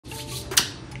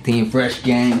Team Fresh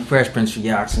Gang, Fresh Prince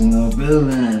Jackson in the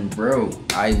building, bro.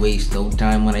 I waste no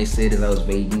time when I say this. I was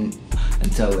waiting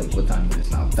until like, what time it is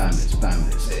now? What time it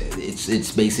is?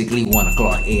 It's basically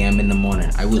 1:00 a.m. in the morning.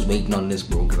 I was waiting on this,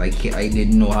 bro, because I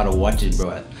didn't know how to watch it,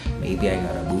 bro. Maybe I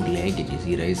got a bootleg, did you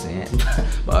see what I'm saying?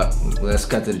 But let's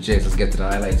cut to the chase. Let's get to the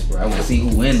highlights, bro. I want to see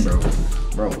who win, bro.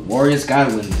 Bro, Warriors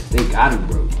gotta win this. They got to,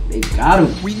 bro. They got to.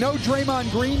 We know Draymond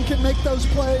Green can make those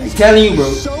plays. I'm telling you,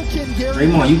 bro. So can Gary.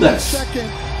 Draymond, you got to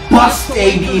bust AD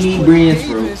and E Brilliance,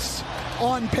 bro.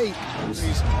 On paper.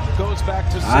 Goes back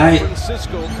to San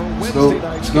Francisco for Wednesday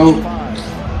night. Let's go.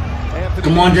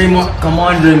 Come on, Draymond. Come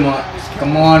on, Draymond.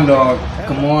 Come on, dog.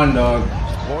 Come on, dog.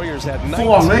 Warriors had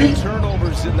 19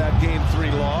 turnovers in that Game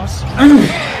 3 loss. That's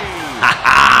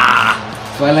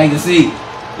what I like to see.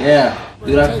 Yeah.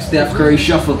 Do that Steph Curry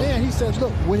shuffle. And he says,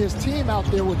 look, with his team out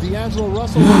there with D'Angelo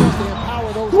Russell, they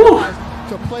empower those guys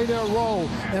to play their role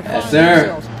and yes,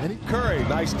 sir. Curry,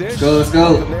 nice dish. Let's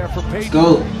go. Let's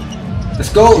go. Let's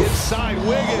go.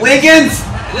 Wiggins.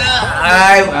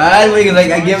 Alright, Wiggins.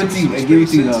 Like, I give it to you. I give it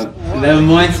to you, dog. 11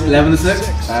 points.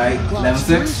 11-6. Alright.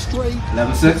 11-6.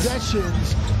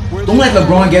 11-6. Don't let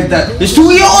LeBron get that. It's 2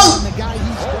 yall.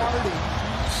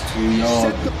 It's 2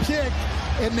 yall.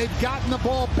 And they've gotten the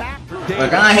ball back.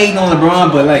 Like, I ain't hating on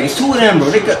LeBron, but like, it's 2 of them, bro.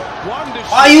 They could.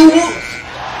 Are you?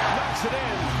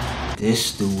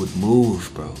 This dude moves,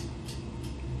 bro.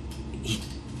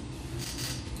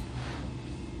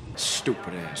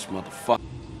 Stupid ass motherfucker.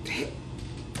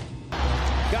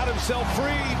 Got himself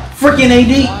free. Freaking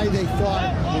AD. Why they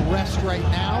thought the rest right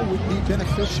now would be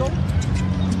beneficial.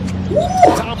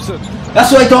 Thompson.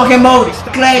 That's what I'm talking about.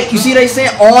 Clay, you see they say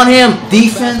on him.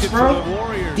 Defense, bro.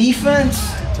 Defense.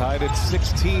 Tied at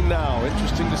 16 now.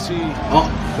 Interesting to see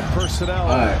the personnel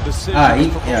decision. That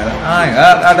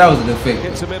was a good pick.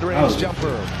 It's a mid-range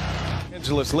jumper.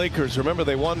 Angeles Lakers. Remember,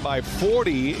 they won by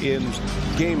 40 in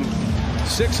Game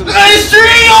 6 of the season.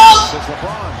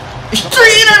 It's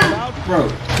 3 bro.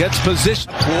 Gets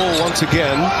position. Poole once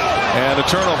again. And a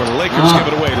turnover. The Lakers give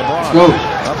it away. LeBron. Let's go.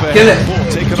 Kill it.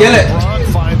 Kill it. LeBron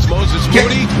finds Moses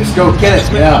Moody. Let's go. Kill it.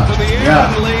 Yeah.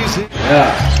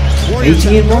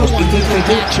 18, bro. 18,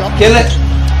 22. Kill it.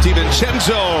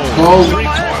 DiVincenzo. Go.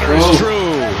 Three-pointers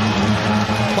true.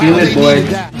 Kill it, boy.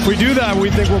 If we do that, we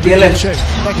think we'll be Kill it.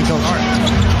 Thank you, Coach.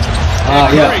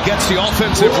 Curry gets the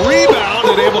offensive rebound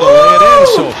and able to lay it in.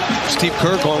 So Steve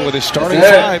Kerr going with his starting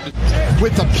 5.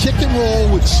 With the pick and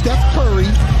roll with Steph Curry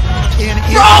and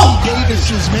Anthony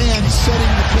Davis's man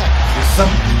setting the pick.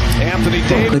 Anthony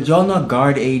Davis. Could y'all not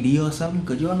guard AD or something?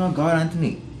 Could y'all not guard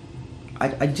Anthony?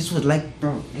 I just was like,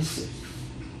 bro,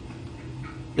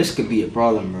 this could be a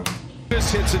problem, bro. AD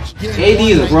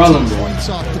is a problem, bro.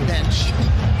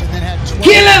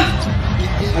 Kill him!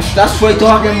 That's what I'm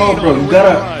talking about, bro. You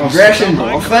got aggression,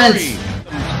 bro. Offense.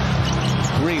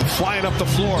 Green flying up the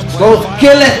floor. Go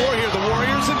kill it.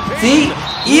 See?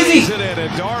 Easy. And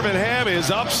Darvin Ham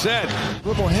is upset.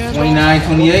 29,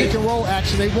 28. They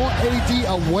want AD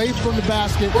away from the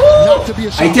basket. Not to be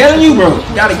a shot. I telling you, bro.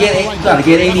 You gotta get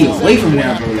AD away from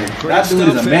there, bro. Like, that dude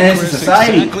is a menace to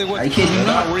society. I kid you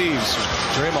not. Reeves.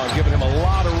 Draymond giving him a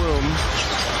lot of room.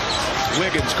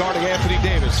 Wiggins guarding Anthony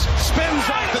Davis. Spins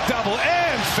like the double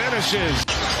and finishes.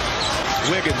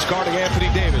 Wiggins guarding Anthony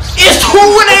Davis. It's 2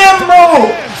 of them,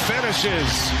 bro. And finishes.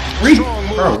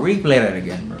 Bro, replay that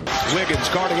again, bro. Wiggins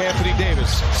guarding Anthony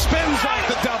Davis. Spins like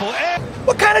the double and.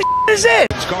 What kind of is it?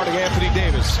 Guarding Anthony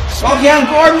Davis. Okay, I'm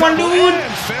guarding one dude.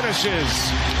 And finishes.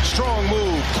 Strong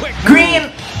move. Quick move.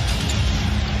 Green.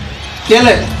 Kill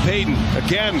it. Payton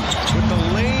again with the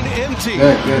lane empty.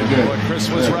 Good. Boy, Chris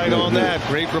was right on that.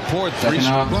 Great report.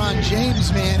 LeBron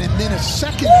James, man, and then a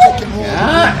second pick and roll.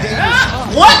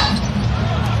 What?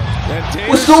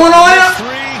 What's going on here?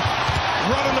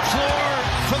 Running the floor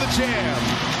for the jam.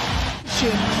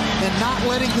 And not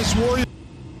letting his Warriors.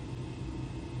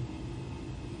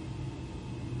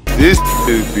 This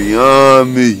is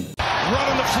beyond me.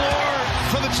 Running the floor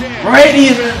for the jam. Right,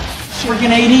 he's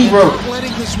freaking AD, bro.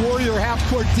 Letting his Warrior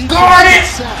half-court defense. Guard it!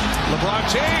 LeBron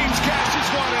James catches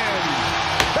one in.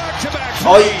 Back-to-back.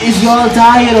 Oh, is y'all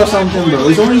tired or something, bro?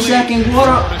 It's only second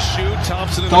quarter.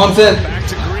 Thompson. Back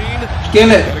to Green. Kill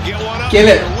it. Kill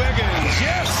it.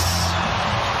 Yes.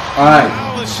 All right.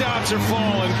 Now the shots are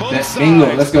falling. Both sides.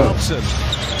 Bingo. Let's go. Thompson.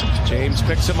 James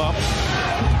picks him up.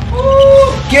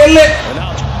 Kill it. And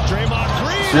now Draymond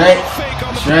Green.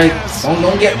 Straight.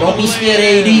 Don't be scared,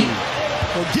 AD.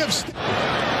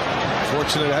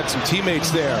 Fortunate had some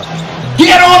teammates there.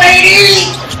 Get on,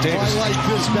 AD. Davis. I like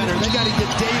this better. They got to get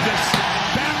Davis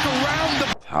back around the.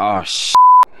 Oh, shit.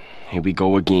 Here we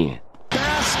go again.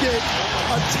 Basket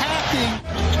attacking.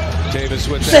 Davis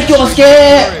with Say that you're three.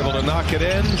 scared. Able to knock it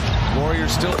in.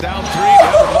 Warriors still down 3.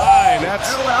 Never mind.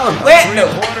 That's a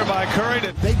three-pointer by Curry.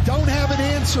 They don't have an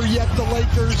answer yet, the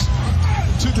Lakers,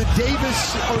 to the Davis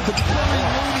or the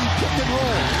Curry-Looney pick and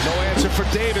roll. No answer for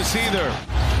Davis either.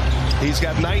 He's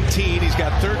got 19. He's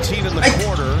got 13 in the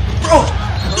quarter. Bro,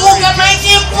 Lou got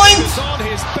 19 points. He's on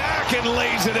his back and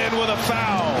lays it in with a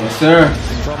foul. Yes, sir.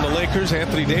 From the Lakers,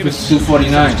 Anthony Davis.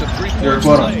 2:49. Third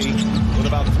quarter. With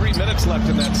about 3 minutes left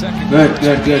in that second Good,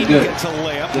 quarter. good. Gets a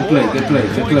layup. Good play, good play,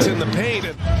 good Points play. in the paint.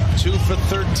 2 for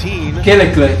 13 Kill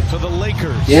it, Clay. for the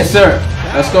Lakers. Yes, sir.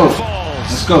 Let's go.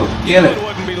 Let's go. Kill it.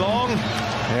 Wouldn't be long.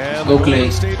 And Go, the Clay.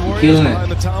 Golden State You're Warriors killing it.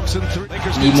 behind the Thompson three.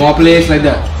 Lakers Need can more take players like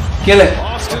that. Kill it.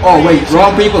 Oh, wait.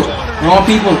 Wrong people. Wrong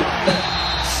people.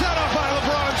 Set up by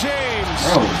LeBron James.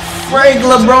 Bro. Break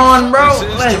LeBron, bro.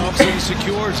 Like, Thompson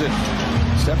secures it.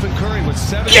 Stephen Curry with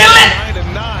 7, Kill it! 9,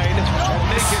 and 9. And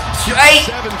make it Straight.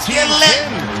 17, Kill it.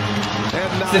 10.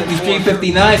 And 9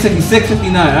 63-59,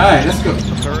 66-59. All right, let's go.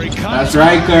 Curry comes. That's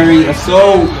right, Curry. Let's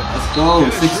go. Let's go.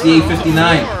 68-59.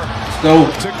 Let's go.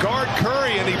 To guard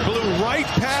Curry, and he blew right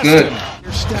past Good. him.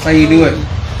 That's how you do it.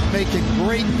 Making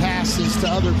great passes to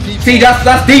other people. See,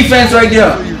 that's defense right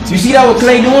there. You see that what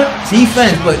Clay doing?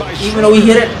 Defense, but even though he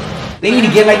hit it, they need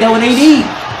to get like that with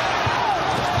AD.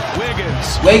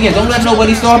 Wiggins, don't let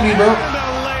nobody stop you, bro.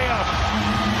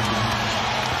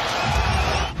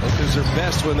 Lakers are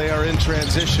best when they are in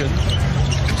transition.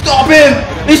 Stop him!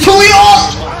 It's 2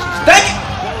 yards! Thank you!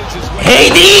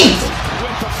 AD!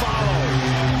 With the follow.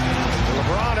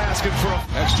 LeBron asking for an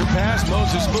extra pass.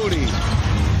 Moses Moody.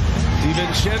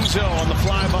 DiVincenzo on the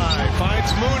flyby.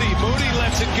 Finds Moody. Moody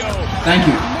lets it go. Thank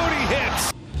you. Moody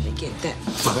hits. Get that.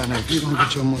 Savannah, if you don't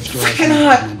get your moisture I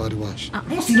cannot. body wash. I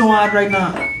don't see no ad right now.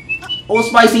 Old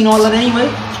Spicy and all that anyway.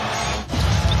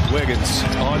 Wiggins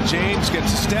on James,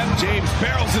 gets a step. James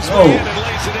barrels his Oh. way in and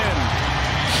lays it in.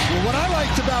 Well, what I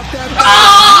liked about that.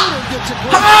 Gets a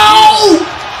great How?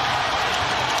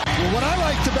 Well, what I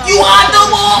liked about You had the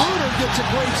ball. Schroeder gets a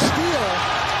great steal.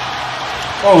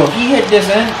 Oh, if he hit this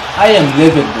in, I am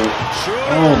livid, bro. Schroeder.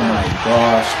 Oh my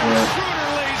gosh, bro.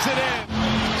 Schroeder lays it in.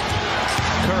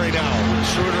 Curry now.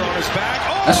 Schroeder on his back.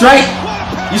 Oh, That's right.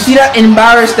 You see that?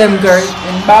 Embarrass them, Curry.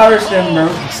 Embarrass them, bro.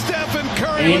 Stephen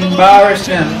Curry. Embarrass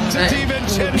them. To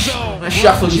DiVincenzo.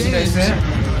 Shuffle, you see that, man?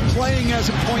 Playing as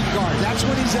a point guard. That's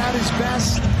when he's at his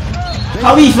best.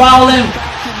 How he foul him?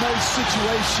 Back in those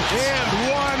situations. And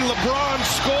one. LeBron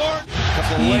scored.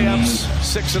 Couple of layups.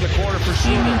 6 in the quarter for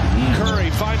Schroeder. Curry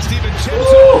finds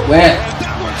DiVincenzo. Wet. And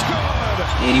that one's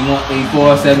good. 81,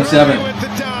 84, 77. Curry with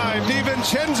the dive.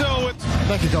 DiVincenzo with.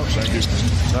 Thank you, Coach.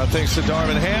 Thanks to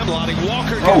Darvin Ham. Lonnie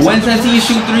Walker. Oh, gets when on the does he board.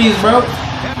 shoot threes, bro?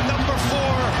 And number 4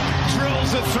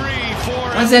 drills a 3 for.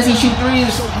 When does he shoot threes?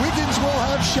 So Wiggins will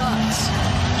have shots.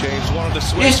 James wanted to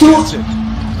switch. It's two. gets it.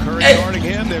 Curry Hey. guarding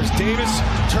him. There's Davis.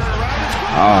 Turn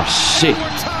around. Oh shit.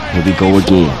 Here we go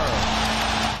again.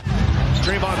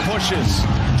 Draymond pushes.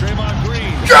 Draymond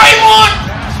Green. Draymond!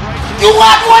 Pass right through. You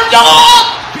want one dog?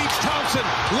 Beats Thompson.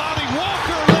 Lonnie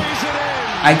Walker lays it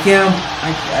in. I can't.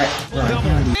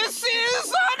 Double. This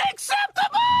is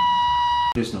unacceptable!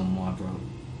 There's no more, bro.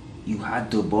 You had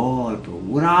the ball, bro.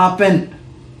 What happened?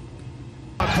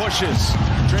 Pushes.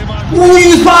 Draymond Who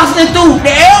you was passing it to? The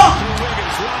air?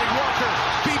 Wiggins. Lonnie Walker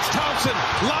beats Thompson.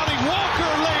 Lonnie Walker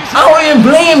lays it I don't even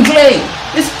blame Clay.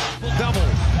 This. in. Double.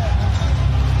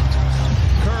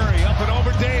 Curry up and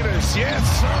over Davis. Yes,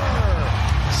 sir.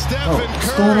 Bro, Stephen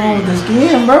what's Curry. going on with this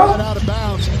game, bro? Out of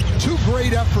bounds. Two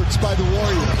great efforts by the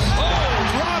Warriors.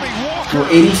 Oh, Lonnie Walker.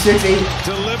 Bro, 86, 8.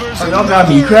 Delivers. Oh, y'all got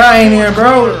me another crying here,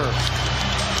 bro.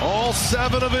 All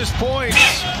 7 of his points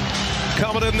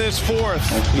coming in this fourth.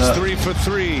 He's 3 for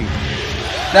 3.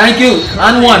 Thank you.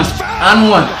 And one. And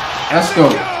one. Let's go.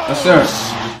 Yes, sir.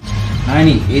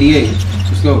 90, 88.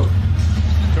 Let's go.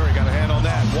 Curry got a hand on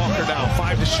that. Walker now,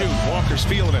 5 to shoot. Walker's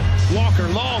feeling it. Walker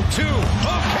long 2.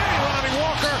 Okay, Lonnie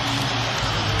Walker.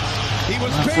 He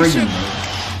was patient.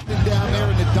 Down there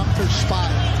in the dunker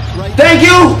spot. Right. Thank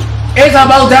you. It's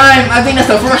about time. I think that's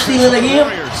the first steal of the game.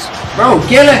 Warriors. Bro,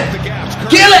 kill it. The gaps. Curry,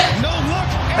 Kill it. No look.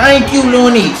 Thank you,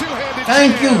 Looney. Two-handed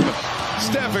Thank you. jam.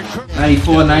 Stephen Curry.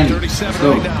 94, 90. 37 Let's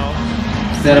go. right now.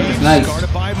 Setup is nice.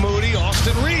 Guarded by Moody.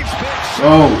 Austin Reeves picks.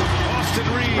 Bro, Austin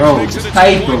Reeves bro, makes it's it a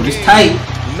tight, bro. 2-point It's game. tight.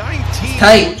 19.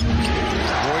 Tight.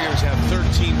 Warriors have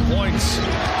 13 points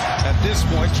at this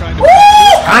point, trying to. Woo!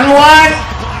 And one.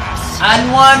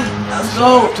 And one. Let's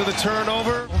go. To the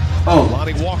turnover. Oh.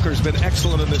 Lonnie Walker's been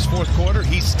excellent in this fourth quarter.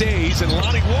 He stays, and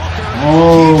Lonnie Walker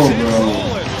Oh, keeps it bro.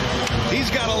 rolling. He's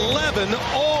got 11,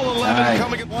 all 11 Nice.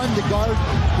 coming in. One to guard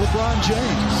LeBron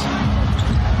James.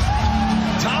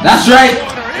 Thompson That's right.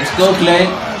 corner Let's is go, Clay.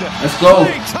 good. Let's go.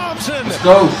 Thompson. Let's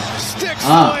go. Sticks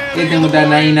Get them with that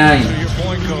 99. To your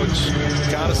point, coach.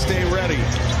 Gotta stay ready.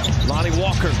 Lonnie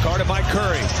Walker guarded by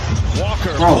Curry.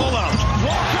 Walker, Bro. pull up.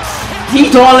 Walker. He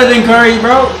taller than Curry,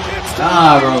 bro.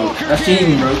 Nah, bro. That's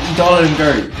cheating, bro. He taller than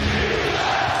Curry.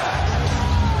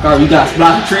 Curry, you got to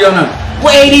block a tree on him.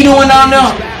 What ain't he doing down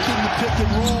there?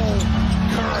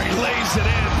 Curry lays it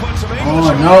in. Puts him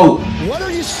Oh, no. What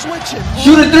are you switching?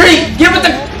 Shoot a three. Give it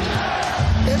the...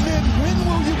 And then when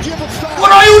will you give a foul?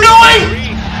 What are you doing?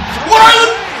 What are you...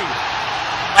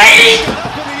 Wait.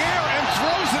 up in the air and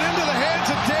throws it into the hands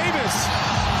of Davis.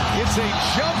 It's a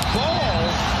jump ball.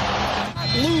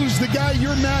 Lose the guy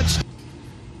you're matched.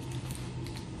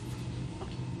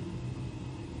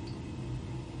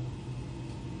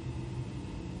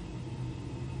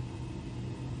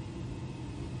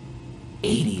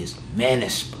 Is a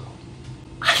menace, bro.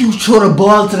 How you throw the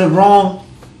ball to the wrong?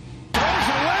 Throws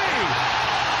it away.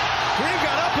 Green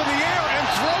got up in the air and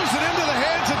throws it into the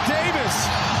hands of Davis.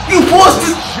 You forced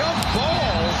it. Jump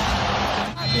ball.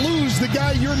 Lose the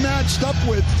guy you're matched up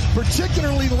with,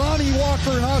 particularly Lonnie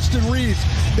Walker and Austin Reeves.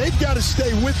 They've got to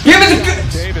stay with you. Give it to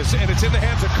Davis, and it's in the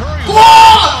hands of Curry.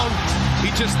 Whoa!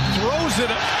 He just throws it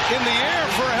in the air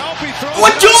for help. He throws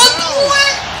What it you out.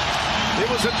 doing? It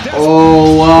was a The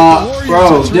bro,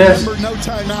 Warriors this. remember no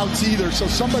timeouts either, so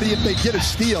somebody, if they get a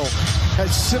steal,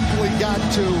 has simply got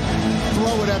to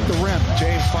throw it at the rim.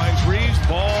 James finds Reeves,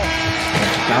 ball.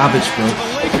 Garbage, bro. The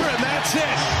Laker, and that's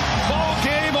it. Ball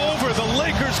game over. The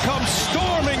Lakers come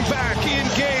storming back in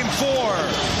game 4.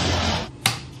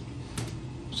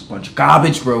 It's a bunch of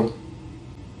garbage, bro.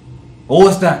 What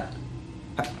was that?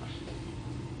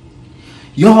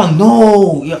 Y'all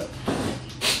know.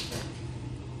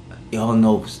 Y'all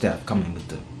know Steph coming with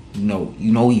the,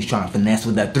 you know he's trying to finesse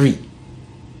with that 3.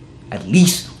 At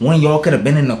least one of y'all could have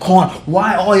been in the corner.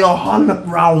 Why all y'all holding up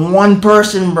around one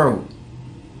person, bro?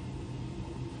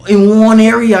 In one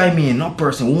area, I mean, not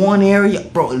person, one area,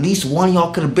 bro. At least one of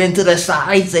y'all could have been to the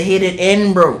sides to hit it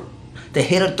in, bro. To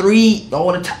hit a 3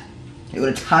 all the time. They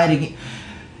would have tied again.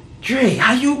 Dre,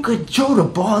 how you could throw the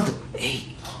ball to, hey,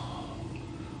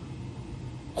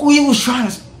 who you was trying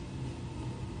to?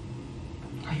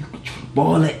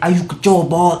 Ball, how you control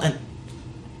ball and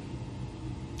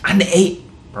the 8,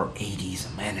 bro. AD is a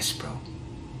menace, bro.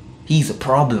 He's a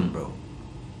problem, bro.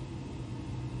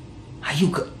 How you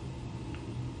could?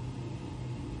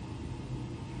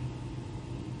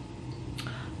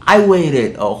 I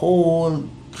waited a whole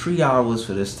 3 hours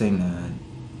for this thing, man,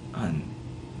 and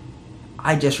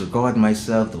I just regard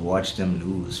myself to watch them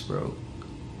lose, bro.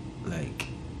 Like,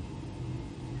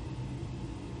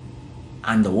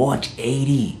 and to watch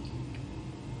AD.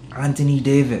 Anthony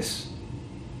Davis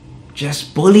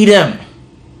just bully them.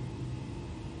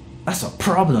 That's a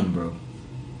problem, bro.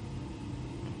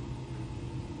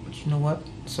 But you know what?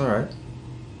 It's alright.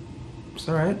 It's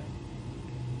alright.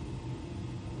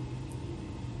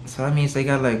 So that means they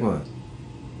got like what?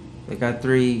 They got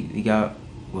 3, we got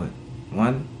what?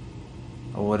 1?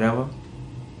 Or whatever.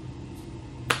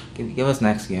 Give us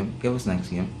next game. Give us next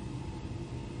game.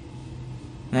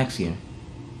 Next game.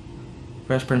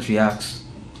 Fresh Prince reacts.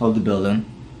 Hold the building.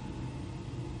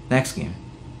 Next game.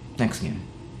 Next game.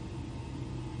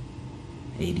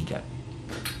 80 got.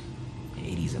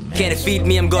 80's a man. Can't defeat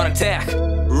me, I'm gonna attack.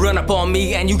 Run up on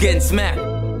me and you getting smacked.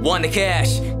 Want the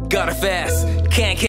cash, gotta fast. Can't